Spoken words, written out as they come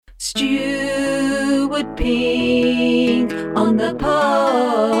Stuart Pink on the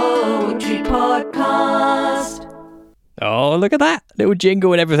Poetry Podcast. Oh, look at that. Little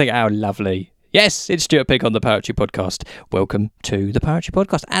jingle and everything. How lovely. Yes, it's Stuart Pink on the Poetry Podcast. Welcome to the Poetry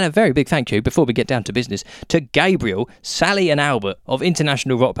Podcast. And a very big thank you, before we get down to business, to Gabriel, Sally and Albert of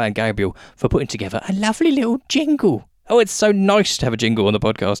international rock band Gabriel for putting together a lovely little jingle. Oh, it's so nice to have a jingle on the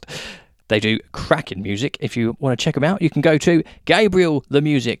podcast. They do cracking music. If you want to check them out, you can go to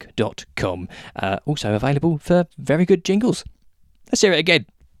GabrielTheMusic.com. Also available for very good jingles. Let's hear it again.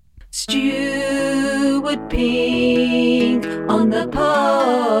 Stuart Pink on the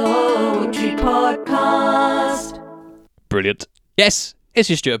Poetry Podcast. Brilliant. Yes, it's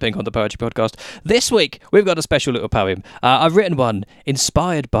your Stuart Pink on the Poetry Podcast. This week, we've got a special little poem. I've written one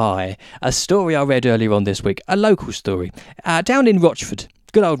inspired by a story I read earlier on this week, a local story, down in Rochford.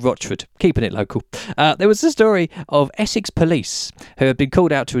 Good old Rochford, keeping it local. There was a story of Essex police who had been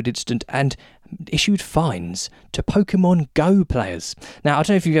called out to an incident and issued fines to Pokemon Go players. Now, I don't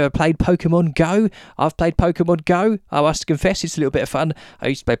know if you've ever played Pokemon Go. I've played Pokemon Go. I must confess, it's a little bit of fun. I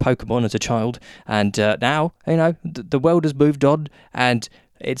used to play Pokemon as a child, and now, you know, the world has moved on, and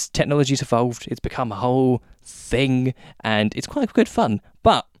its technology's evolved. It's become a whole thing, and it's quite good fun.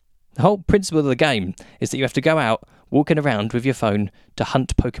 But the whole principle of the game is that you have to go out walking around with your phone to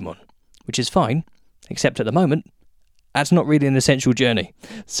hunt Pokemon, which is fine, except at the moment, that's not really an essential journey.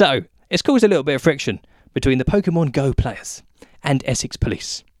 So, it's caused a little bit of friction between the Pokemon Go players and Essex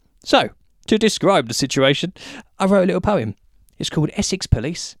police. So, to describe the situation, I wrote a little poem. It's called Essex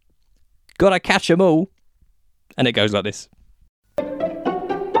Police, Gotta Catch 'Em All, and it goes like this.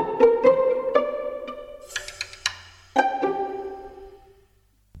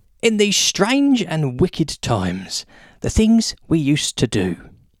 In these strange and wicked times, the things we used to do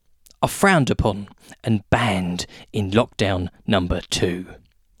are frowned upon and banned in lockdown number 2.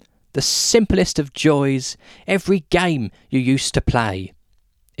 The simplest of joys, every game you used to play.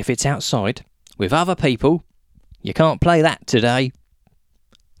 If it's outside, with other people, you can't play that today.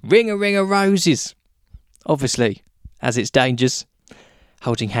 Ring a roses, obviously, as its dangers.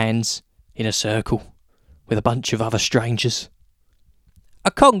 Holding hands in a circle with a bunch of other strangers. A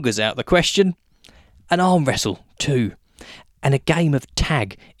conga's out the question, an arm wrestle too, and a game of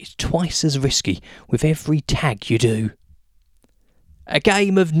tag is twice as risky with every tag you do. A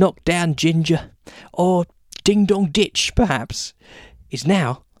game of knockdown ginger, or ding dong ditch perhaps, is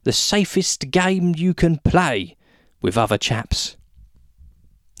now the safest game you can play with other chaps.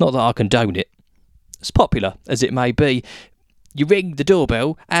 Not that I condone it. As popular as it may be, you ring the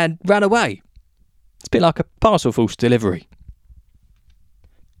doorbell and run away. It's a bit like a parcel false delivery.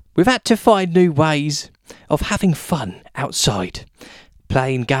 We've had to find new ways of having fun outside,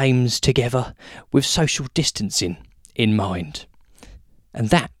 playing games together with social distancing in mind. And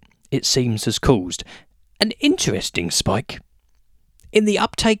that, it seems, has caused an interesting spike in the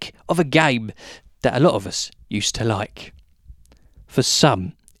uptake of a game that a lot of us used to like. For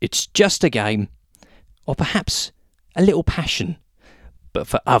some, it's just a game, or perhaps a little passion. But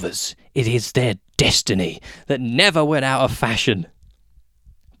for others, it is their destiny that never went out of fashion.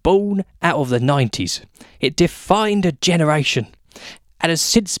 Born out of the 90s, it defined a generation and has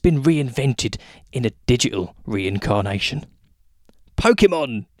since been reinvented in a digital reincarnation.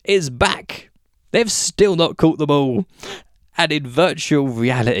 Pokemon is back. They've still not caught them all. And in virtual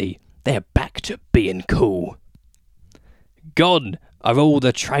reality, they're back to being cool. Gone are all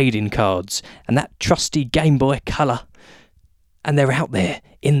the trading cards and that trusty Game Boy Color. And they're out there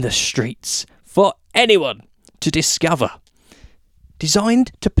in the streets for anyone to discover.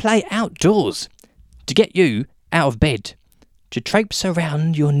 Designed to play outdoors, to get you out of bed, to traipse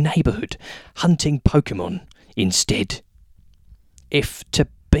around your neighbourhood hunting Pokemon instead. If to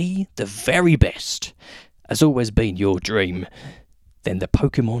be the very best has always been your dream, then the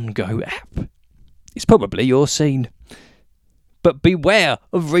Pokemon Go app is probably your scene. But beware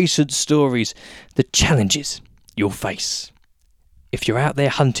of recent stories, the challenges you'll face. If you're out there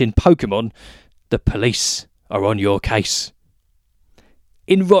hunting Pokemon, the police are on your case.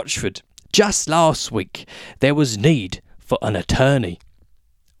 In Rochford, just last week, there was need for an attorney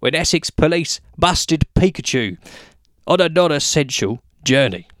when Essex police busted Pikachu on a non-essential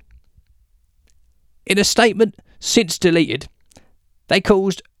journey. In a statement since deleted, they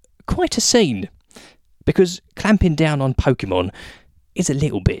caused quite a scene because clamping down on Pokemon is a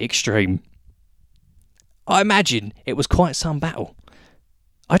little bit extreme. I imagine it was quite some battle.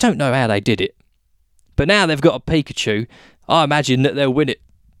 I don't know how they did it, but now they've got a Pikachu, I imagine that they'll win it.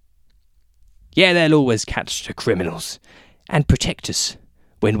 Yeah, they'll always catch the criminals and protect us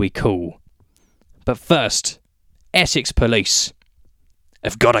when we call. But first, Essex police,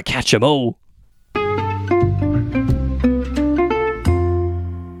 have got to catch 'em all.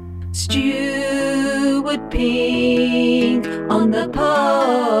 Stuart Pink on the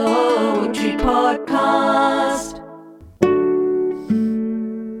Poetry Podcast.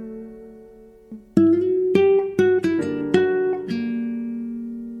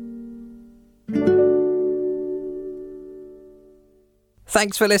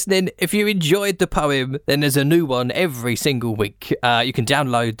 Thanks for listening. If you enjoyed the poem, then there's a new one every single week. You can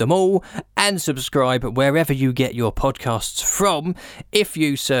download them all and subscribe wherever you get your podcasts from if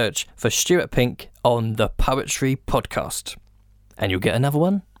you search for Stuart Pink on the Poetry Podcast. And you'll get another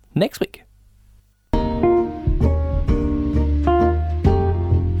one next week.